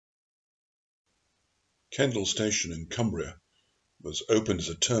Kendal station in Cumbria was opened as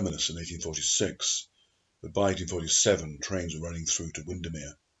a terminus in 1846, but by 1847 trains were running through to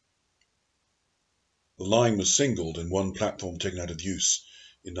Windermere. The line was singled and one platform taken out of use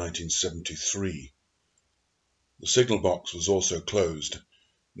in 1973. The signal box was also closed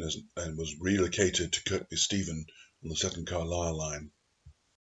and was relocated to Kirkby Stephen on the Sutton Carlisle line.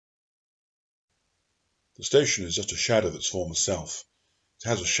 The station is just a shadow of its former self. It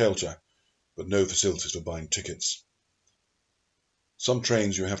has a shelter, but no facilities for buying tickets. Some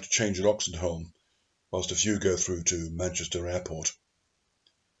trains you have to change at Oxenholme, whilst a few go through to Manchester Airport.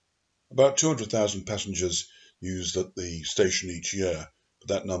 About 200,000 passengers use the station each year, but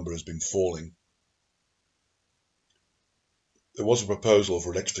that number has been falling. There was a proposal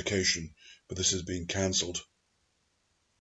for electrification, but this has been cancelled.